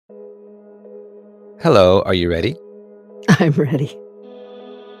Hello, are you ready? I'm ready.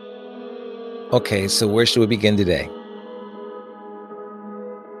 Okay, so where should we begin today?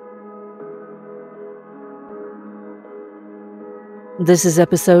 This is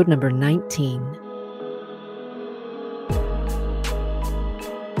episode number 19.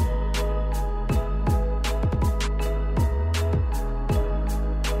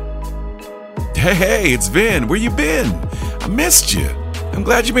 Hey, it's Vin. Where you been? I missed you. I'm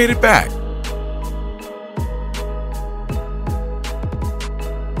glad you made it back.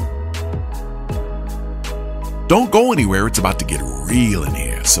 Don't go anywhere. It's about to get real in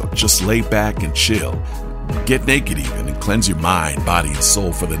here. So just lay back and chill. Get naked even and cleanse your mind, body, and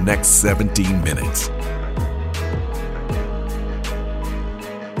soul for the next 17 minutes.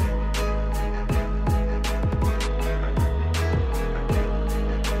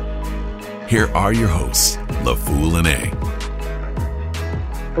 Here are your hosts, LaFool and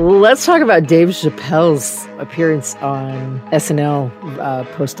A. Let's talk about Dave Chappelle's appearance on SNL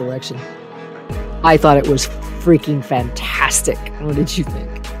post-election. I thought it was freaking fantastic. What did you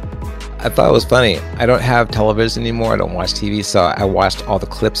think? I thought it was funny. I don't have television anymore. I don't watch TV, so I watched all the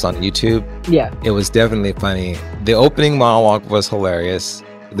clips on YouTube. Yeah. It was definitely funny. The opening monologue was hilarious.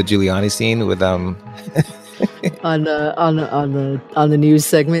 The Giuliani scene with on the news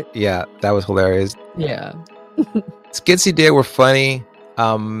segment. Yeah, that was hilarious. Yeah. Skits he did were funny.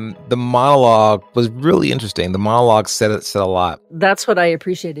 The monologue was really interesting. The monologue said a lot. That's what I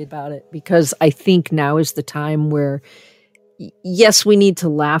appreciated about it, because I think now is the time where, yes, we need to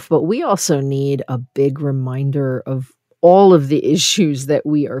laugh, but we also need a big reminder of all of the issues that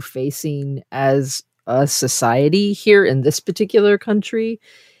we are facing as a society here in this particular country,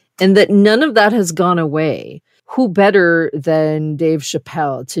 and that none of that has gone away. Who better than Dave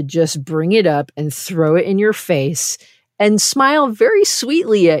Chappelle to just bring it up and throw it in your face and smile very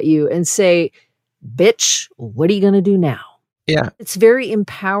sweetly at you and say, bitch, what are you going to do now? Yeah. It's very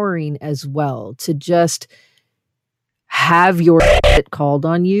empowering as well to just have your shit called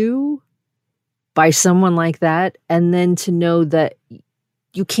on you by someone like that, and then to know that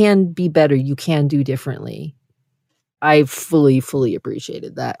you can be better, you can do differently. I fully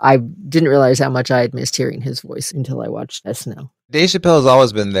appreciated that. I didn't realize how much I had missed hearing his voice until I watched SNL. Dave Chappelle has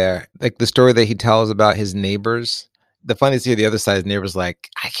always been there. Like the story that he tells about his neighbors. The funniest thing, the other side's neighbor's like,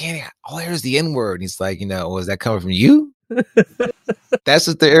 I can't, all I hear is the N-word. And he's like, was that coming from you? That's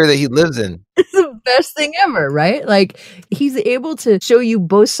just the area that he lives in. It's the best thing ever, right? Like, he's able to show you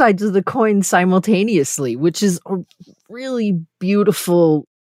both sides of the coin simultaneously, which is a really beautiful,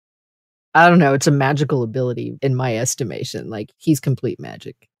 I don't know, it's a magical ability in my estimation. Like, he's complete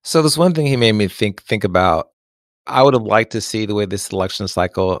magic. So there's one thing he made me think about. I would have liked to see the way this election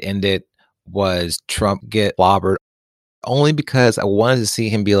cycle ended was Trump get clobbered, only because I wanted to see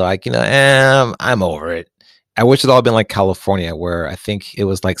him be like, I'm over it. I wish it all been like California, where I think it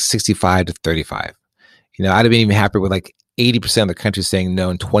was like 65 to 35. I'd have been even happier with like 80% of the country saying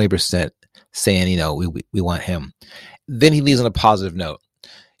no and 20% saying, we want him. Then he leaves on a positive note.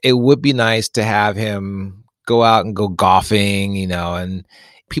 It would be nice to have him go out and go golfing, and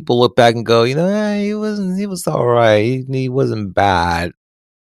people look back and go, he was all right. He wasn't bad.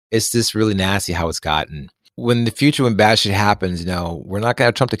 It's just really nasty how it's gotten. When bad shit happens, we're not going to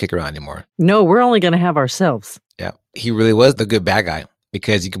have Trump to kick around anymore. No, we're only going to have ourselves. Yeah. He really was the good bad guy,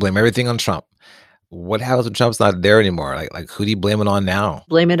 because you can blame everything on Trump. What happens when Trump's not there anymore? Like who do you blame it on now?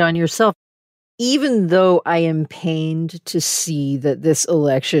 Blame it on yourself. Even though I am pained to see that this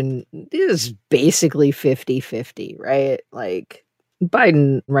election is basically 50-50, right? Like,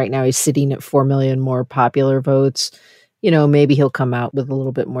 Biden right now, he's sitting at 4 million more popular votes. Maybe he'll come out with a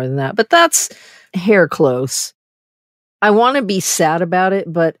little bit more than that, but that's hair close. I want to be sad about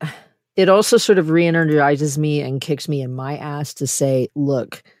it, but it also sort of re-energizes me and kicks me in my ass to say,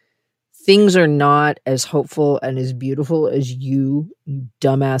 look, things are not as hopeful and as beautiful as you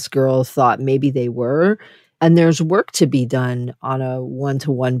dumbass girl, thought maybe they were. And there's work to be done on a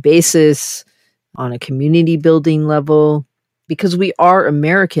one-to-one basis, on a community building level, because we are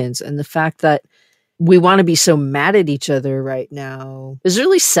Americans. And the fact that we want to be so mad at each other right now is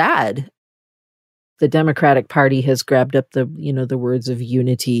really sad. The Democratic Party has grabbed up the words of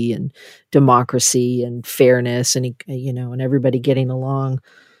unity and democracy and fairness and, and everybody getting along.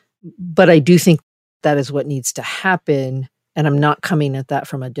 But I do think that is what needs to happen. And I'm not coming at that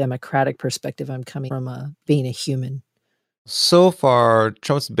from a democratic perspective. I'm coming from being a human. So far,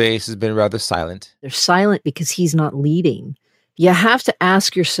 Trump's base has been rather silent. They're silent because he's not leading. You have to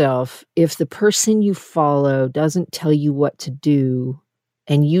ask yourself, if the person you follow doesn't tell you what to do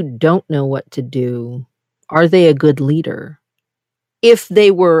and you don't know what to do, are they a good leader? If they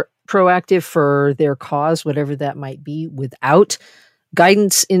were proactive for their cause, whatever that might be, without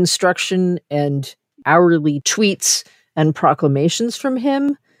guidance, instruction, and hourly tweets and proclamations from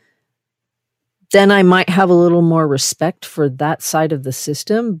him, then I might have a little more respect for that side of the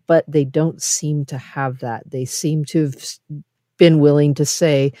system, but they don't seem to have that. They seem to have been willing to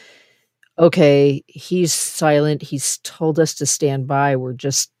say, okay, he's silent. He's told us to stand by. We're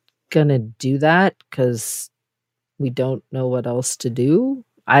just going to do that because we don't know what else to do.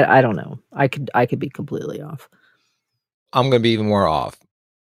 I don't know. I could be completely off. I'm going to be even more off.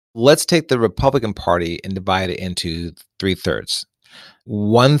 Let's take the Republican Party and divide it into 3/3.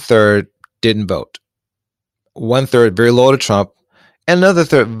 1/3 didn't vote. 1/3 very loyal to Trump, and another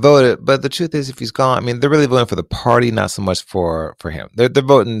third voted. But the truth is, if he's gone, I mean, they're really voting for the party, not so much for him. They're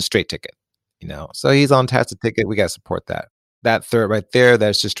voting straight ticket, So he's on task ticket. We got to support that. That third right there,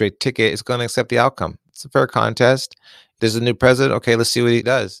 that's just straight ticket, is going to accept the outcome. It's a fair contest. There's a new president. Okay, let's see what he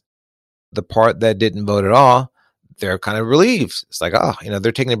does. The part that didn't vote at all, they're kind of relieved. It's like,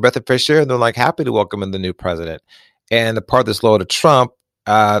 they're taking a breath of fresh air, and they're like happy to welcome in the new president. And the part that's loyal to Trump,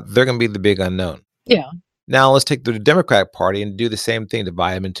 they're going to be the big unknown. Yeah. Now let's take the Democratic Party and do the same thing,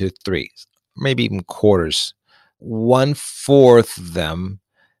 divide them into threes, maybe even quarters. 1/4 of them,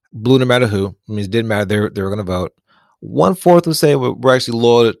 blue no matter who, I mean, it didn't matter, they were going to vote. 1/4 would say we're actually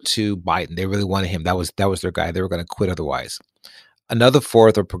loyal to Biden. They really wanted him. That was their guy. They were going to quit otherwise. Another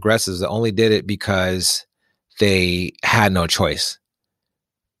fourth are progressives that only did it because they had no choice.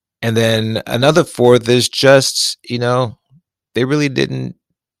 And then another fourth is just, they really didn't,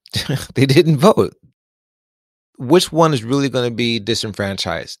 they didn't vote. Which one is really going to be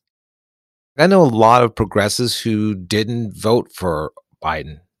disenfranchised? I know a lot of progressives who didn't vote for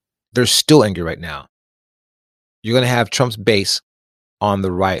Biden. They're still angry right now. You're going to have Trump's base on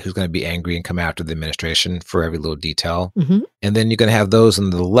the right who's going to be angry and come after the administration for every little detail. Mm-hmm. And then you're going to have those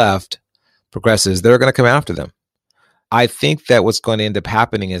on the left, progressives, they're going to come after them. I think that what's going to end up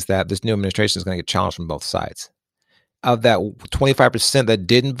happening is that this new administration is going to get challenged from both sides. Of that 25% that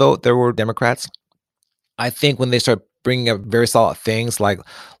didn't vote, there were Democrats. I think when they start bringing up very solid things like,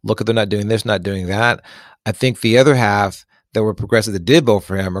 look, they're not doing this, not doing that, I think the other half that were progressive that did vote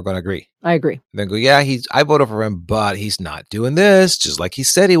for him are going to agree. I agree. Then go, yeah, I voted for him, but he's not doing this, just like he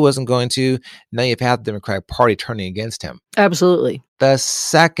said he wasn't going to. Now you've had the Democratic Party turning against him. Absolutely. The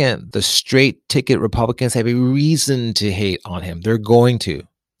second, the straight ticket Republicans have a reason to hate on him. They're going to.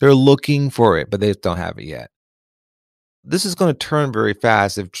 They're looking for it, but they don't have it yet. This is going to turn very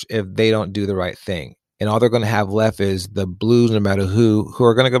fast if they don't do the right thing. And all they're going to have left is the blues, no matter who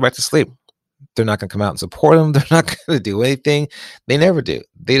are going to go back to sleep. They're not going to come out and support him. They're not going to do anything. They never do.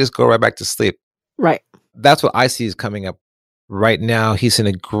 They just go right back to sleep. Right. That's what I see is coming up right now. He's in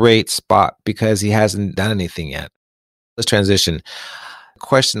a great spot because he hasn't done anything yet. Let's transition. The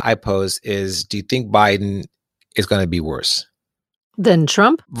question I pose is, do you think Biden is going to be worse than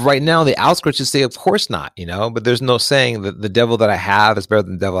Trump? Right now, the outskirts just say, of course not, but there's no saying that the devil that I have is better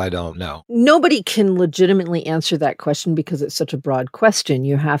than the devil I don't know. Nobody can legitimately answer that question because it's such a broad question.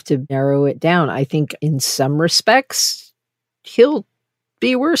 You have to narrow it down. I think in some respects, he'll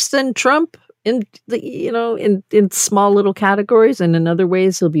be worse than Trump in small little categories, and in other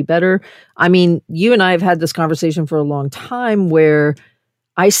ways, he'll be better. I mean, you and I have had this conversation for a long time where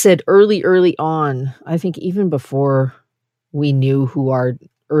I said early on, I think even before we knew who our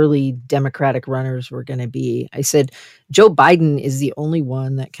early Democratic runners were going to be, I said, Joe Biden is the only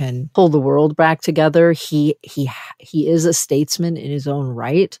one that can pull the world back together. He is a statesman in his own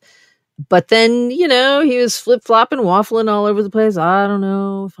right. But then, he was flip-flopping, waffling all over the place. I don't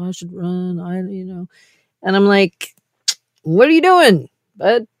know if I should run. And I'm like, what are you doing?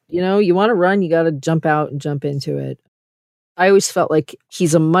 But, you want to run, you got to jump out and jump into it. I always felt like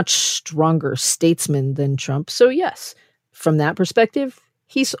he's a much stronger statesman than Trump. So yes, from that perspective,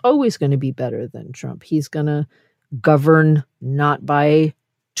 he's always going to be better than Trump. He's going to govern not by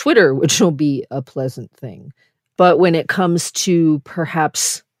Twitter, which will be a pleasant thing. But when it comes to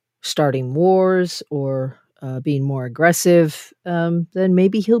perhaps starting wars or being more aggressive, then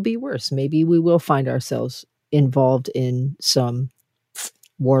maybe he'll be worse. Maybe we will find ourselves involved in some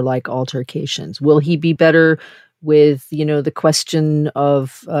warlike altercations. Will he be better with, the question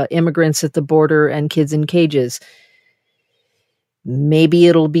of immigrants at the border and kids in cages? Maybe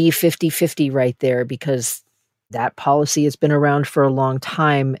it'll be 50-50 right there because that policy has been around for a long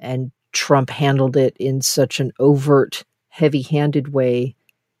time and Trump handled it in such an overt, heavy-handed way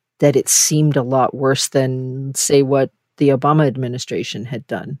that it seemed a lot worse than, say, what the Obama administration had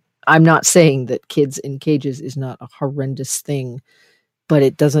done. I'm not saying that kids in cages is not a horrendous thing, but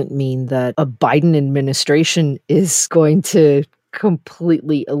it doesn't mean that a Biden administration is going to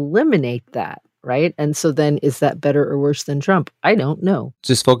completely eliminate that, right? And so then is that better or worse than Trump? I don't know.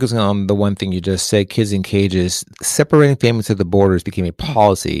 Just focusing on the one thing you just said, kids in cages, separating families at the borders became a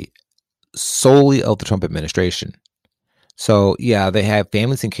policy solely of the Trump administration. So, yeah, they had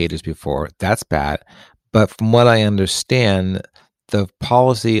families in cages before. That's bad. But from what I understand, the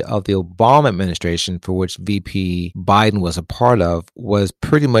policy of the Obama administration, for which VP Biden was a part of, was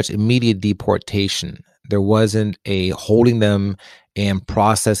pretty much immediate deportation. There wasn't a holding them and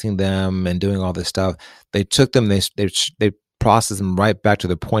processing them and doing all this stuff. They took them, they processed them right back to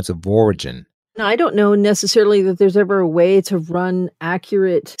their points of origin. Now, I don't know necessarily that there's ever a way to run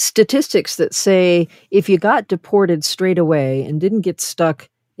accurate statistics that say if you got deported straight away and didn't get stuck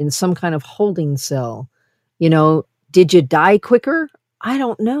in some kind of holding cell, did you die quicker? I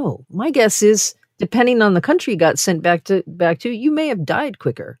don't know. My guess is, depending on the country you got sent back to, you may have died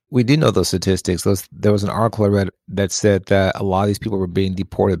quicker. We do know those statistics. There was an article I read that said that a lot of these people were being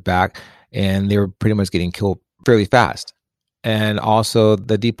deported back and they were pretty much getting killed fairly fast. And also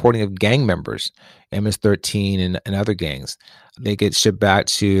the deporting of gang members, MS-13 and other gangs. They get shipped back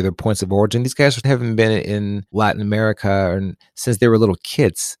to their points of origin. These guys haven't been in Latin America since they were little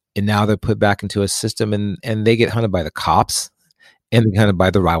kids. And now they're put back into a system and they get hunted by the cops and they get hunted by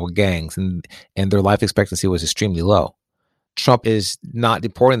the rival gangs. And their life expectancy was extremely low. Trump is not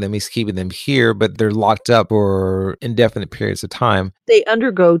deporting them. He's keeping them here, but they're locked up for indefinite periods of time. They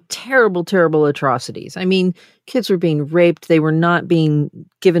undergo terrible, terrible atrocities. I mean, kids were being raped. They were not being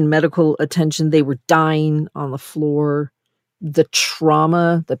given medical attention. They were dying on the floor. The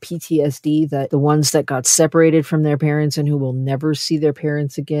trauma, the PTSD that the ones that got separated from their parents and who will never see their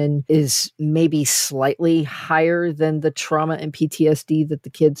parents again is maybe slightly higher than the trauma and PTSD that the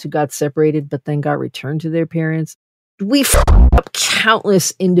kids who got separated but then got returned to their parents. We up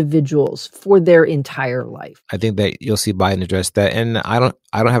countless individuals for their entire life. I think that you'll see Biden address that, and I don't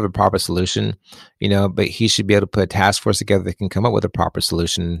have a proper solution, but he should be able to put a task force together that can come up with a proper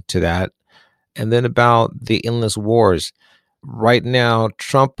solution to that. And then about the endless wars. Right now,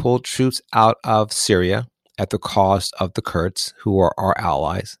 Trump pulled troops out of Syria at the cost of the Kurds, who are our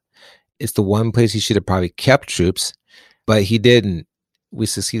allies. It's the one place he should have probably kept troops, but he didn't. We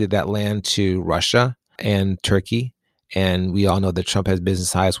succeeded that land to Russia and Turkey. And we all know that Trump has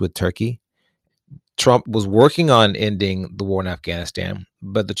business ties with Turkey. Trump was working on ending the war in Afghanistan,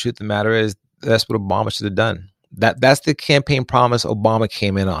 but the truth of the matter is that's what Obama should have done. That's the campaign promise Obama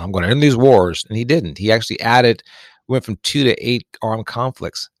came in on. I'm going to end these wars. And he didn't. He actually went from 2 to 8 armed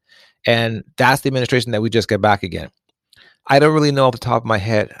conflicts. And that's the administration that we just got back again. I don't really know off the top of my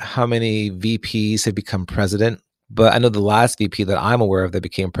head how many VPs have become president. But I know the last VP that I'm aware of that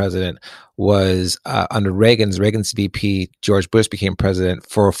became president was under Reagan's VP, George Bush, became president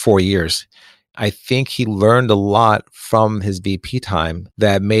for 4 years. I think he learned a lot from his VP time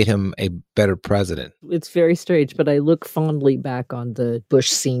that made him a better president. It's very strange, but I look fondly back on the Bush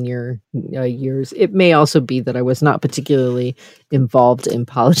senior years. It may also be that I was not particularly involved in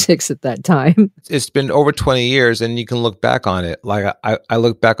politics at that time. It's been over 20 years, and you can look back on it. Like I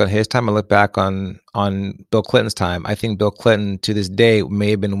look back on his time. I look back on Bill Clinton's time. I think Bill Clinton, to this day,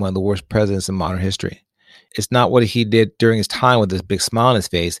 may have been one of the worst presidents in modern history. It's not what he did during his time with this big smile on his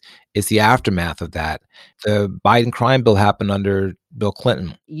face. It's the aftermath of that. The Biden crime bill happened under Bill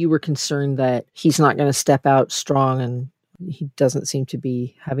Clinton. You were concerned that he's not going to step out strong, and he doesn't seem to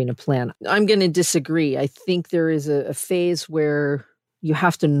be having a plan. I'm going to disagree. I think there is a phase where you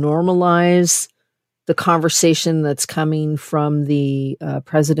have to normalize the conversation that's coming from the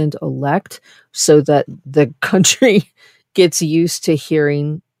president-elect so that the country gets used to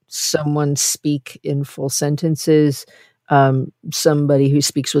hearing someone speak in full sentences, somebody who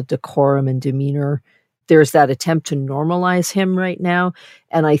speaks with decorum and demeanor. There's that attempt to normalize him right now.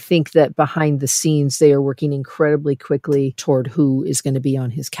 And I think that behind the scenes, they are working incredibly quickly toward who is going to be on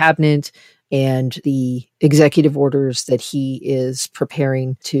his cabinet and the executive orders that he is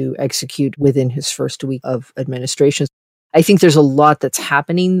preparing to execute within his first week of administration. I think there's a lot that's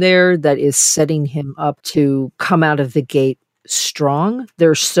happening there that is setting him up to come out of the gate strong.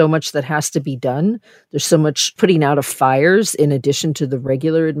 There's so much that has to be done. There's so much putting out of fires in addition to the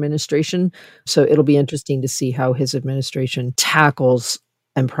regular administration. So it'll be interesting to see how his administration tackles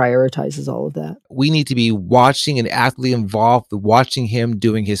and prioritizes all of that. We need to be watching and actively involved, watching him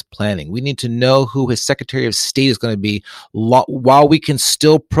doing his planning. We need to know who his Secretary of State is going to be while we can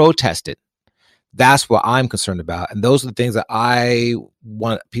still protest it. That's what I'm concerned about. And those are the things that I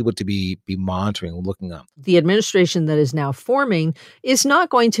want people to be monitoring and looking up. The administration that is now forming is not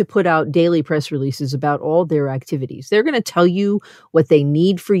going to put out daily press releases about all their activities. They're going to tell you what they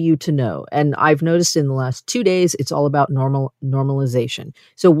need for you to know. And I've noticed in the last 2 days, it's all about normalization.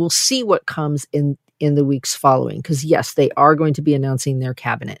 So we'll see what comes in the weeks following. Because yes, they are going to be announcing their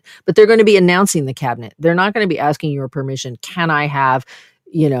cabinet, but they're going to be announcing the cabinet. They're not going to be asking your permission. Can I have,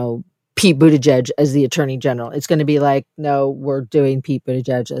 Pete Buttigieg as the Attorney General? It's going to be like, no, we're doing Pete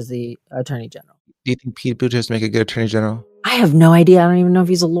Buttigieg as the Attorney General. Do you think Pete Buttigieg make a good Attorney General? I have no idea. I don't even know if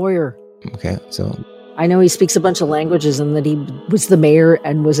he's a lawyer. Okay, so I know he speaks a bunch of languages and that he was the mayor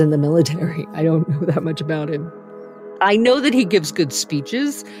and was in the military. I don't know that much about him. I know that he gives good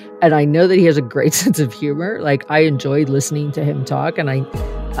speeches, and I know that he has a great sense of humor. Like, I enjoyed listening to him talk, and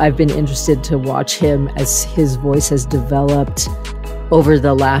I've been interested to watch him as his voice has developed over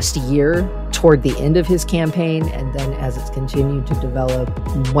the last year toward the end of his campaign, and then as it's continued to develop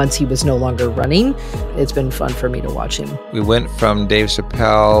once he was no longer running. It's been fun for me to watch him. We went from Dave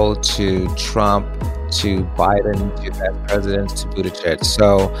Chappelle to Trump to Biden to vice president to Buttigieg.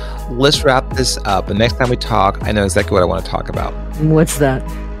 So let's wrap this up. The next time we talk, I know exactly what I want to talk about. What's that?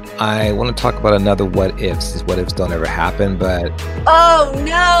 I want to talk about another what ifs. These what ifs don't ever happen, but oh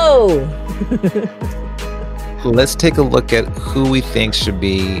no! Let's take a look at who we think should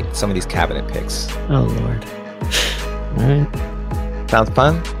be some of these cabinet picks. Oh, Lord. All right. Sounds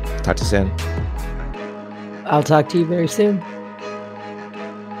fun? Talk to you soon. I'll talk to you very soon.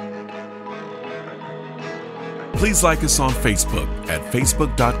 Please like us on Facebook at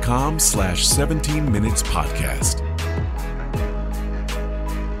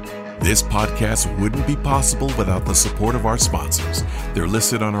facebook.com/17minutespodcast. This podcast wouldn't be possible without the support of our sponsors. They're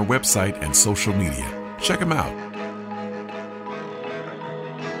listed on our website and social media. Check them out.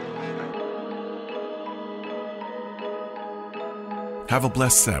 Have a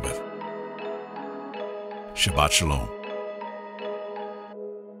blessed Sabbath. Shabbat Shalom.